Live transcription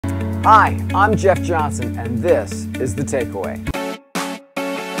Hi, I'm Jeff Johnson, and this is The Takeaway.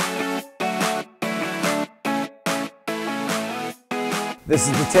 This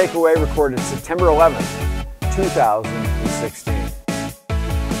is The Takeaway, recorded September 11th,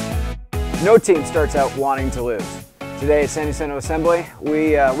 2016. No team starts out wanting to lose. Today at San Jacinto Assembly,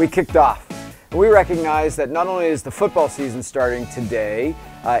 we kicked off. And we recognize that not only is the football season starting today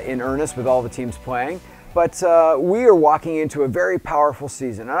in earnest with all the teams playing, but we are walking into a very powerful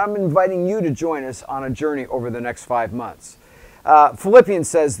season, and I'm inviting you to join us on a journey over the next 5 months. Philippians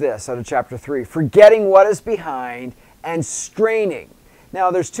says this out of chapter 3, forgetting what is behind and straining.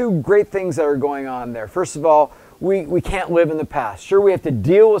 Now, there's two great things that are going on there. First of all, we can't live in the past. Sure, we have to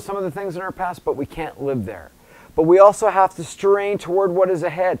deal with some of the things in our past, but we can't live there. But we also have to strain toward what is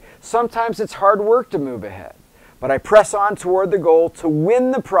ahead. Sometimes it's hard work to move ahead, but I press on toward the goal to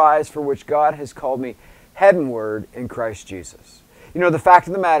win the prize for which God has called me heavenward in Christ Jesus. You know, the fact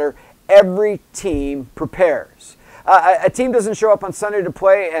of the matter, every team prepares. A team doesn't show up on Sunday to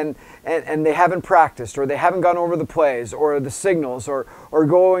play and they haven't practiced, or they haven't gone over the plays or the signals, or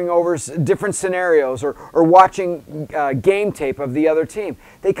going over different scenarios, or watching game tape of the other team.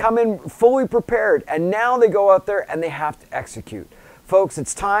 They come in fully prepared, and now they go out there and they have to execute. Folks,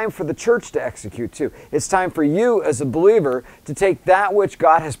 it's time for the church to execute too. It's time for you as a believer to take that which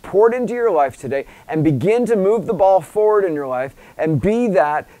God has poured into your life today and begin to move the ball forward in your life and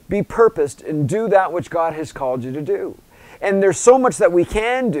be purposed and do that which God has called you to do. And there's so much that we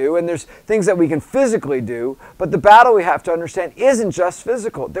can do, and there's things that we can physically do, but the battle we have to understand isn't just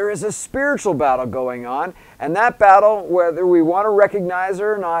physical. There is a spiritual battle going on, and that battle, whether we want to recognize it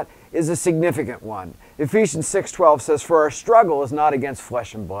or not, is a significant one. Ephesians 6:12 says, for our struggle is not against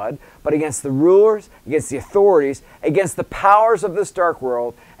flesh and blood, but against the rulers, against the authorities, against the powers of this dark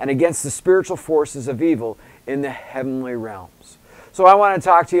world, and against the spiritual forces of evil in the heavenly realms. So I want to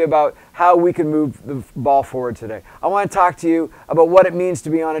talk to you about how we can move the ball forward today. I want to talk to you about what it means to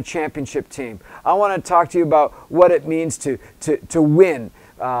be on a championship team. I want to talk to you about what it means to win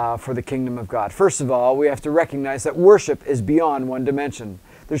for the kingdom of God. First of all, we have to recognize that worship is beyond one dimension.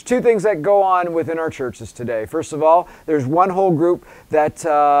 There's two things that go on within our churches today. First of all, there's one whole group that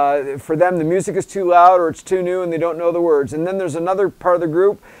for them the music is too loud or it's too new and they don't know the words. And then there's another part of the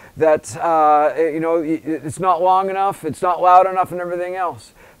group that it's not long enough, it's not loud enough, and everything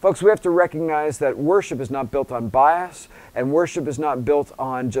else. Folks, we have to recognize that worship is not built on bias, and worship is not built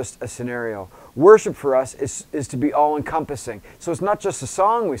on just a scenario. Worship for us is to be all-encompassing. So it's not just a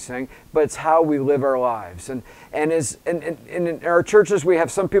song we sing, but it's how we live our lives. And in our churches, we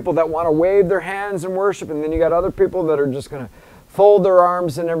have some people that want to wave their hands in worship, and then you got other people that are just going to fold their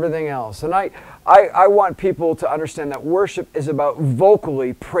arms and everything else. And I want people to understand that worship is about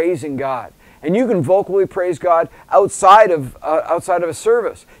vocally praising God. And you can vocally praise God outside of a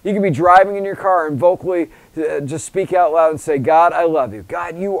service. You can be driving in your car and vocally just speak out loud and say, God, I love you.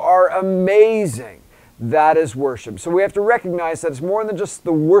 God, you are amazing. That is worship. So we have to recognize that it's more than just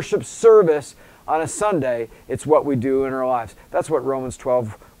the worship service on a Sunday. It's what we do in our lives. That's what Romans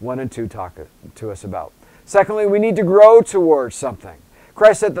 12:1 and 2 talk to us about. Secondly, we need to grow towards something.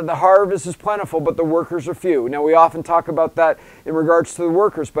 Christ said that the harvest is plentiful, but the workers are few. Now, we often talk about that in regards to the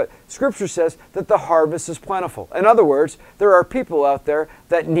workers, but Scripture says that the harvest is plentiful. In other words, there are people out there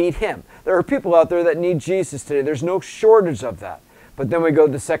that need Him. There are people out there that need Jesus today. There's no shortage of that. But then we go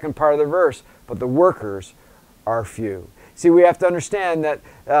to the second part of the verse, but the workers are few. See, we have to understand that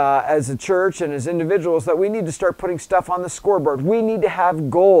as a church and as individuals that we need to start putting stuff on the scoreboard. We need to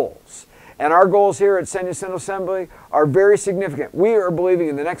have goals. And our goals here at San Jacinto Assembly are very significant. We are believing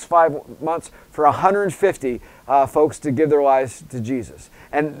in the next 5 months for 150 folks to give their lives to Jesus.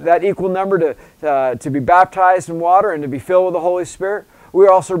 And that equal number to be baptized in water and to be filled with the Holy Spirit.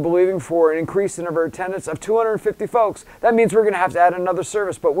 We're also believing for an increase in our attendance of 250 folks. That means we're going to have to add another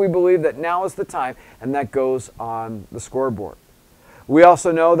service, but we believe that now is the time, and that goes on the scoreboard. We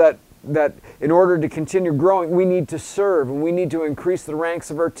also know that in order to continue growing, we need to serve, and we need to increase the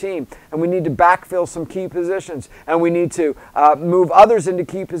ranks of our team, and we need to backfill some key positions, and we need to move others into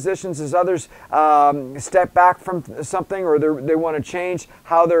key positions as others step back from something, or they want to change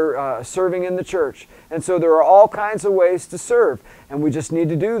how they're serving in the church. And so there are all kinds of ways to serve, and we just need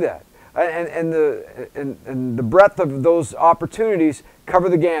to do that. And the breadth of those opportunities cover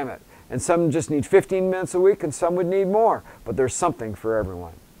the gamut. And some just need 15 minutes a week, and some would need more, but there's something for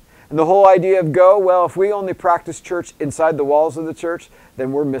everyone. And the whole idea of go, well, if we only practice church inside the walls of the church,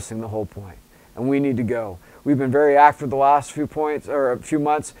 then we're missing the whole point. and we need to go. We've been very active the last few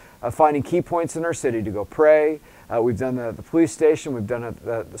months finding key points in our city to go pray. We've done that at the police station, we've done it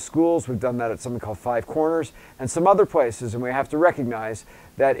at the schools, we've done that at something called Five Corners, and some other places, and we have to recognize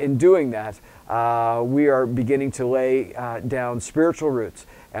that in doing that, we are beginning to lay down spiritual roots,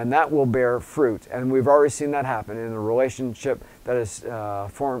 and that will bear fruit. And we've already seen that happen in a relationship that is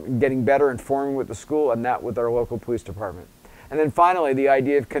getting better and forming with the school, and that with our local police department. And then finally, the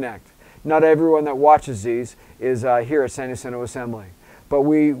idea of connect. Not everyone that watches these is here at San Jacinto Assembly. But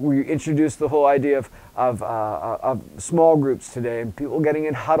we introduced the whole idea of small groups today and people getting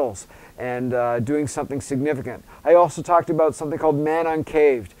in huddles and doing something significant. I also talked about something called Man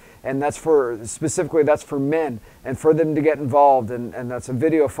Uncaved, and that's specifically for men and for them to get involved, and that's a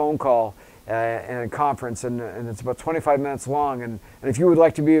video phone call and a conference, and it's about 25 minutes long. And if you would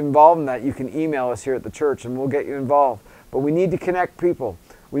like to be involved in that, you can email us here at the church and we'll get you involved. But we need to connect people.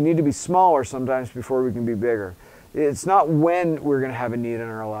 We need to be smaller sometimes before we can be bigger. It's not when we're going to have a need in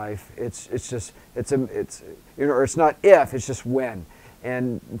our life. It's not if, it's just when.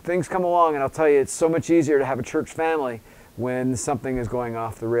 And things come along, and I'll tell you, it's so much easier to have a church family when something is going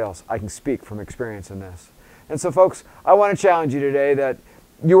off the rails. I can speak from experience in this. And so, folks, I want to challenge you today that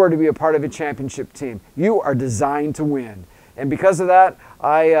you are to be a part of a championship team. You are designed to win. And because of that,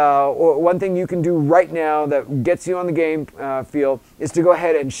 one thing you can do right now that gets you on the game field is to go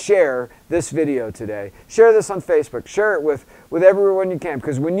ahead and share this video today. Share this on Facebook. Share it with everyone you can,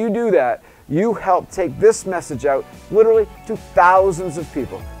 because when you do that, you help take this message out literally to thousands of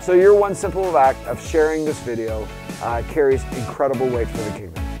people. So your one simple act of sharing this video carries incredible weight for the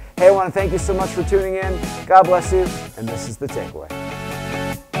kingdom. Hey, I want to thank you so much for tuning in. God bless you, and this is The Takeaway.